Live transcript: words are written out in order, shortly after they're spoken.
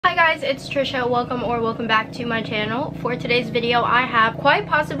Hi guys, it's Trisha. Welcome back to my channel. For today's video, I have quite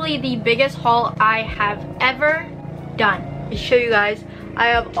possibly the biggest haul I have ever done. To show you guys, I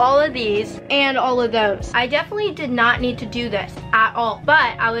have all of these and all of those. I definitely did not need to do this at all,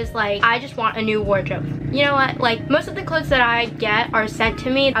 but I was like, I just want a new wardrobe. You know what? Like, most of the clothes that I get are sent to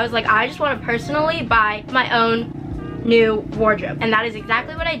me. I was like, I just want to personally buy my own new wardrobe, and that is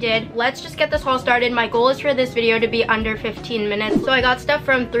exactly what I did. Let's just get this haul started. My goal is for this video to be under 15 minutes. So I got stuff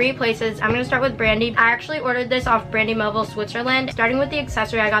from 3 places. I'm gonna start with Brandy. I actually ordered this off Brandy Melville, Switzerland. Starting with the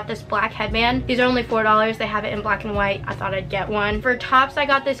accessory, I got this black headband. These are only $4. They have it in black and white. I thought I'd get one. For tops, I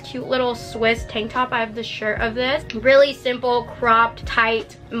got this cute little Swiss tank top. I have the shirt of this. Really simple, cropped,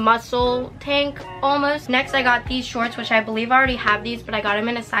 tight, muscle tank almost. Next, I got these shorts, which I believe I already have these, but I got them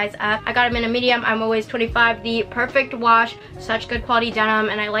in a size up. I got them in a medium. I'm a waist 25. The perfect wash, such good quality denim,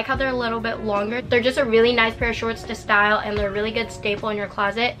 and I like how they're a little bit longer. They're just a really nice pair of shorts to style, and they're a really good staple in your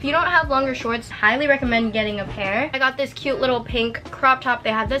closet. If you don't have longer shorts, highly recommend getting a pair. I got this cute little pink crop top.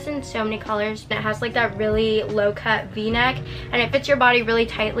 They have this in so many colors, and it has like that really low cut v-neck, and it fits your body really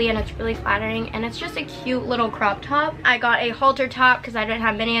tightly, and it's really flattering, and it's just a cute little crop top. I got a halter top because I didn't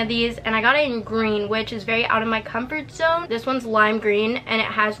have many of these, and I got it in green, which is very out of my comfort zone. This one's lime green, and it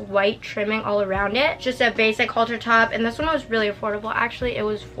has white trimming all around it. Just a basic halter top, and this one was really affordable. Actually, it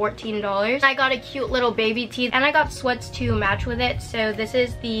was $14. I got a cute little baby tee, and I got sweats to match with it. So this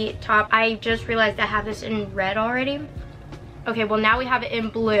is the top. I just realized I have this in red already. Okay, well now we have it in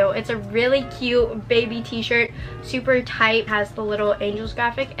blue. It's a really cute baby t-shirt, super tight, has the little angels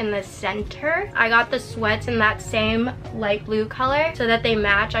graphic in the center. I got the sweats in that same light blue color so that they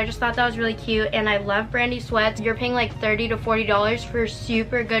match. I just thought that was really cute, and I love Brandy sweats. You're paying like $30 to $40 for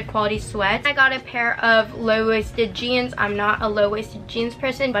super good quality sweats. I got a pair of low-waisted jeans. I'm not a low-waisted jeans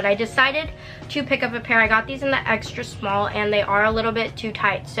person, but I decided to pick up a pair. I got these in the extra small, and they are a little bit too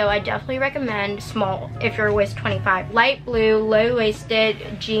tight, so I definitely recommend small if you're waist 25. Light blue,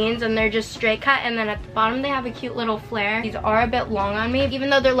 low-waisted jeans, and they're just straight cut, and then at the bottom they have a cute little flare. These are a bit long on me. Even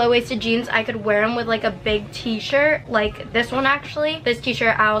though they're low-waisted jeans, I could wear them with like a big t-shirt like this one. Actually, this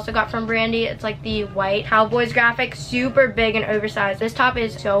t-shirt I also got from Brandy. It's like the white Cowboys graphic, super big and oversized. This top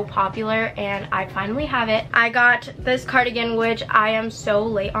is so popular, and I finally have it. I got this cardigan, which I am so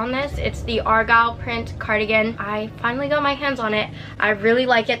late on this. It's the Argyle print cardigan. I finally got my hands on it. I really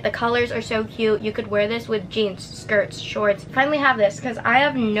like it. The colors are so cute. You could wear this with jeans, skirts, shorts. Finally have this because I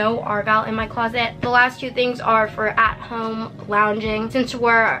have no Argyle in my closet. The last 2 things are for at-home lounging. Since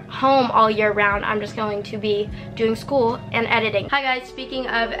we're home all year round, I'm just going to be doing school and editing. Hi guys, speaking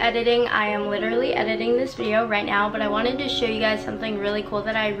of editing, I am literally editing this video right now, but I wanted to show you guys something really cool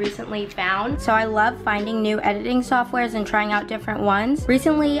that I recently found. So I love finding new editing softwares and trying out different ones.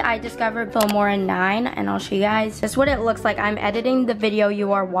 Recently, I discovered Filmora 9, and I'll show you guys. This is what it looks like. I'm editing the video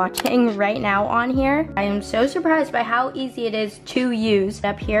you are watching right now on here. I am so surprised by how easy it is to use.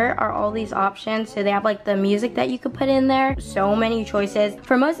 Up here are all these options. So they have like the music that you could put in there. So many choices.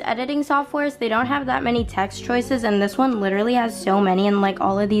 For most editing softwares, they don't have that many text choices, and this one literally has so many, and like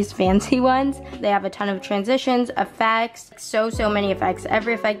all of these fancy ones. They have a ton of transitions, effects, so many effects.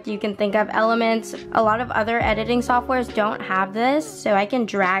 Every effect you can think of, elements. A lot of other editing softwares don't have this, so I can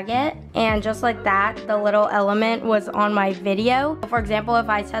drag it, and just like that, the little element was on my video. For example, if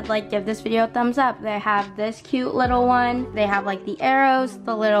I said like give this video a thumbs up, they have this cute little one. They have like the arrows,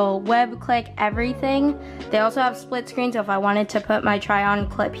 the little web click, everything. They also have split screen, so if I wanted to put my try on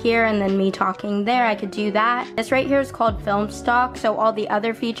clip here and then me talking there, I could do that. This right here is called film stock, so all the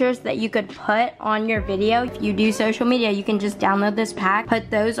other features that you could put on your video, if you do social media, you can just download this pack, put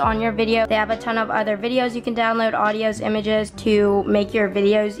those on your video. They have a ton of other videos you can download, audios, images to make your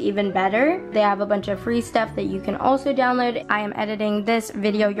videos even better. They have a bunch of free stuff that you can also download. I am editing this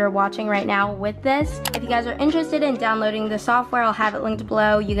video you're watching right now with this. If you guys are interested in downloading the software, I'll have it linked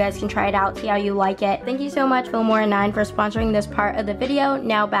below. You guys can try it out, see how you like it. Thank you so much, Filmora 9, for sponsoring this part of the video.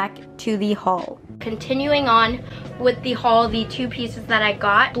 Now back to the haul. Continuing on with the haul, the 2 pieces that I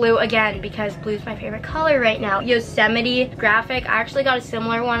got. Blue again, because blue is my favorite color right now. Yosemite graphic. I actually got a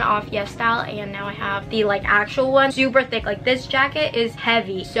similar one off YesStyle, and now I have the like actual one. Super thick. Like, this jacket is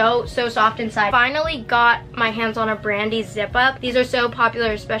heavy. So soft inside. Finally got my hands on a Brandy zip up. These are so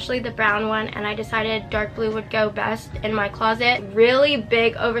popular, especially the brown one, and I decided dark blue would go best in my closet. Really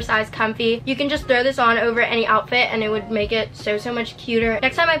big, oversized, comfy. You can just throw this on over any outfit, and it would make it so much cuter.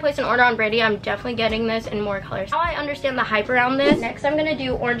 Next time I place an order on Brandy, I'm definitely definitely getting this in more colors. Now I understand the hype around this. Next, I'm gonna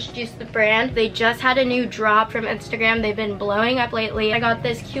do Orange Juice, the brand. They just had a new drop from Instagram. They've been blowing up lately. I got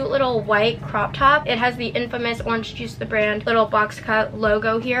this cute little white crop top. It has the infamous Orange Juice, the brand little box cut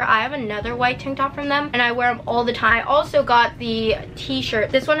logo here. I have another white tank top from them and I wear them all the time. I also got the t-shirt.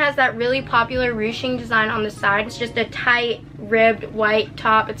 This one has that really popular ruching design on the side. It's just a tight ribbed white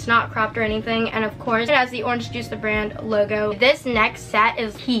top. It's not cropped or anything, and of course it has the Orange Juice, the brand logo. This next set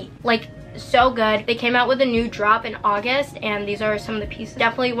is heat, like so good. They came out with a new drop in August and these are some of the pieces.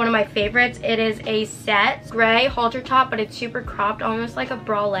 Definitely one of my favorites. It is a set gray halter top, but it's super cropped, almost like a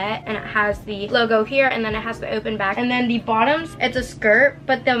bralette, and it has the logo here and then it has the open back, and then the bottoms, it's a skirt,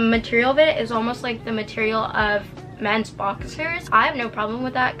 but the material of it is almost like the material of men's boxers. I have no problem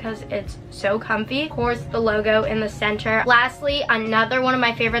with that because it's so comfy. Of course, the logo in the center. Lastly, another one of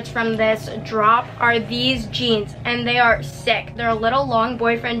my favorites from this drop are these jeans, and they are sick. They're a little long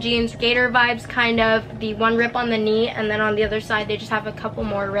boyfriend jeans, gator vibes kind of. The one rip on the knee, and then on the other side they just have a couple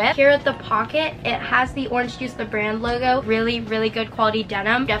more rips. Here at the pocket, it has the Orange Juice, the brand logo. Really good quality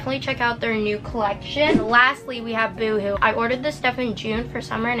denim. Definitely check out their new collection. Lastly, we have Boohoo. I ordered this stuff in June for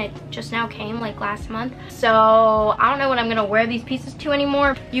summer and it just now came like last month, so I don't know what I'm gonna wear these pieces to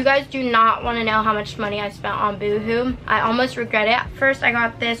anymore. You guys do not want to know how much money I spent on Boohoo. I almost regret it. First, I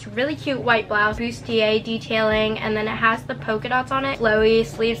got this really cute white blouse, bustier detailing, and then it has the polka dots on it. Flowy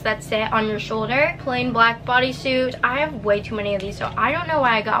sleeves that sit on your shoulder. Plain black bodysuit. I have way too many of these, so I don't know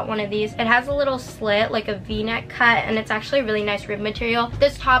why I got one of these. It has a little slit, like a V-neck cut, and it's actually a really nice rib material.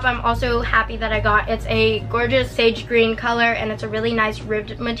 This top I'm also happy that I got. It's a gorgeous sage green color, and it's a really nice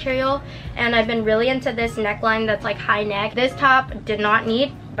ribbed material, and I've been really into this neckline that's like high neck. This top did not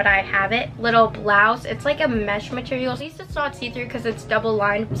need, but I have it. Little blouse, it's like a mesh material. At least it's not see-through because it's double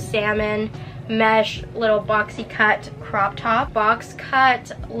lined salmon mesh, little boxy cut crop top. Box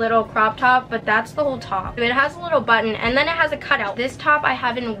cut little crop top, but that's the whole top. It has a little button and then it has a cutout. This top I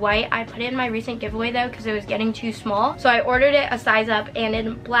have in white. I put it in my recent giveaway though because it was getting too small, so I ordered it a size up and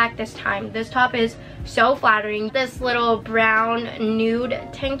in black this time. This top is so flattering. This little brown nude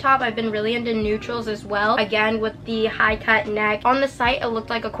tank top. I've been really into neutrals as well, again with the high cut neck. On the site it looked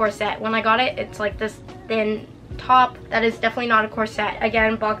like a corset. When I got it, it's like this thin top that is definitely not a corset.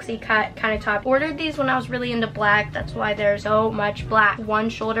 Again, boxy cut kind of top. Ordered these when I was really into black. That's why there's so much black. One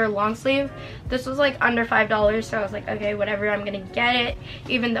shoulder long sleeve. This was like under $5, so I was like, okay, whatever, I'm gonna get it,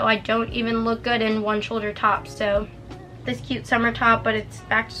 even though I don't even look good in one shoulder tops. So this cute summer top, but it's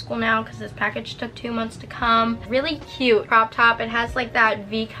back to school now because this package took 2 months to come. Really cute crop top. It has like that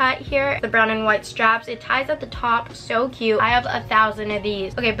V cut here, the brown and white straps. It ties at the top, so cute. I have 1,000 of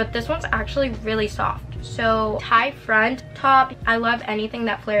these. Okay, but this one's actually really soft. So tie front top. I love anything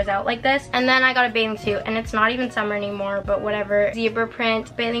that flares out like this. And then I got a bathing suit, and it's not even summer anymore, but whatever. Zebra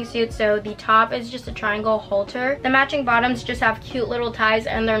print bathing suit. So the top is just a triangle halter. The matching bottoms just have cute little ties,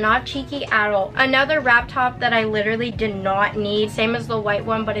 and they're not cheeky at all. Another wrap top that I literally did not need, same as the white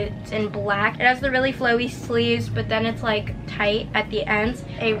one, but it's in black. It has the really flowy sleeves, but then it's like tight at the ends.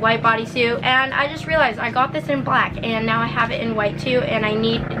 A white bodysuit, and I just realized I got this in black and now I have it in white too, and I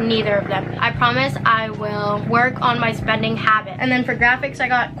need neither of them. I promise I will work on my spending habit. And then for graphics, I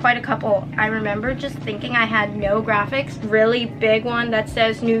got quite a couple. I remember just thinking I had no graphics. Really big one that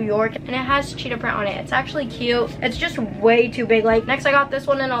says New York, and it has cheetah print on it. It's actually cute. It's just way too big. Like, next I got this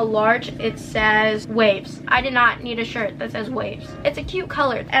one in a large. It says waves. I did not need a shirt that says waves. It's a cute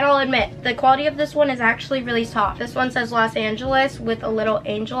color, and I'll admit the quality of this one is actually really soft. This one says Los Angeles with a little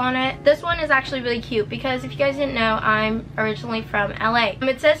angel on it. This one is actually really cute because if you guys didn't know, I'm originally from LA.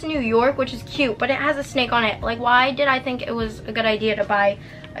 It says New York, which is cute, but it has a snake on it. Like, why did I think it was a good idea to buy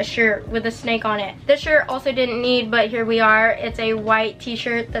a shirt with a snake on it? This shirt also didn't need, but here we are. It's a white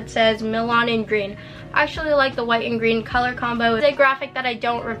t-shirt that says Milan in green. I actually like the white and green color combo. It's a graphic that I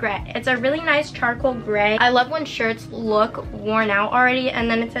don't regret. It's a really nice charcoal gray. I love when shirts look worn out already and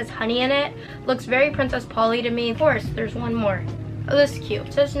then it says honey in it. Looks very Princess Polly to me. Of course, there's one more. Oh, this is cute.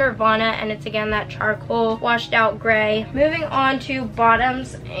 It says Nirvana, and it's again that charcoal washed out gray. Moving on to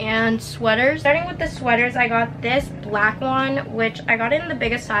bottoms and sweaters. Starting with the sweaters, I got this black one, which I got in the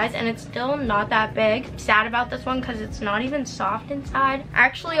biggest size, and it's still not that big. I'm sad about this one because it's not even soft inside. I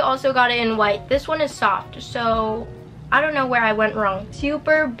actually also got it in white. This one is soft, so I don't know where I went wrong.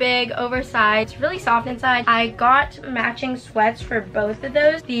 Super big, oversized, really soft inside. I got matching sweats for both of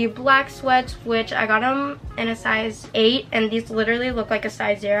those. The black sweats, which I got them in a size 8, and these literally look like a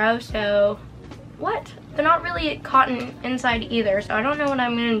size 0, so what? They're not really cotton inside either, so I don't know what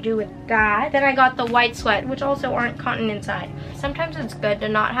I'm gonna do with that. Then I got the white sweat, which also aren't cotton inside. Sometimes it's good to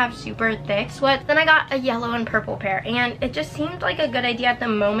not have super thick sweats. Then I got a yellow and purple pair, and it just seemed like a good idea at the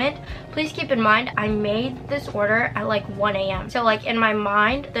moment. Please keep in mind, I made this order at like 1 a.m. So like in my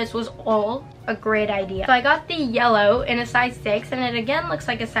mind, this was all a great idea. So I got the yellow in a size 6, and it again looks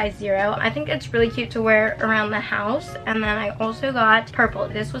like a size 0. I think it's really cute to wear around the house. And then I also got purple.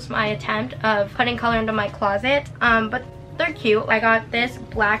 This was my attempt of putting color into my closet, but they're cute. I got this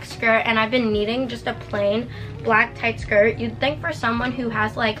black skirt, and I've been needing just a plain black tight skirt. You'd think for someone who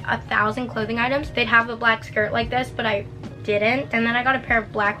has like 1,000 clothing items, they'd have a black skirt like this, but I didn't. And then I got a pair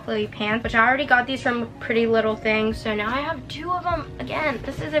of black flowy pants, which I already got these from Pretty Little Things, so now I have 2 of them. Again,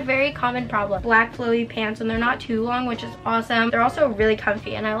 this is a very common problem. Black flowy pants, and they're not too long, which is awesome. They're also really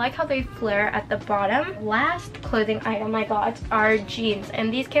comfy, and I like how they flare at the bottom. Last clothing item I got are jeans,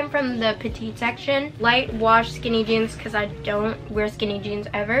 and these came from the petite section. Light wash skinny jeans, because I don't wear skinny jeans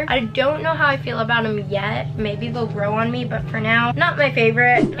ever. I don't know how I feel about them yet. Maybe they'll grow on me, but for now, not my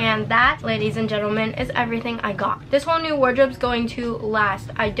favorite. And that, ladies and gentlemen, is everything I got. This whole new wardrobe's going to last.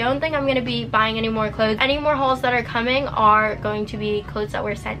 I don't think I'm going to be buying any more clothes. Any more hauls that are coming are going to be clothes that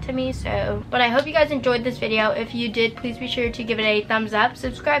were sent to me. So, but I hope you guys enjoyed this video. If you did, please be sure to give it a thumbs up.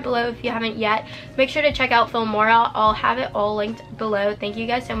 Subscribe below if you haven't yet. Make sure to check out Filmora. I'll have it all linked below. Thank you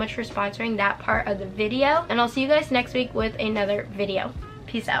guys so much for sponsoring that part of the video, and I'll see you guys next week with another video.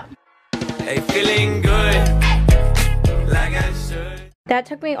 Peace out. Hey, feeling good like I should. That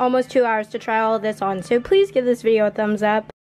took me almost 2 hours to try all of this on, so please give this video a thumbs up.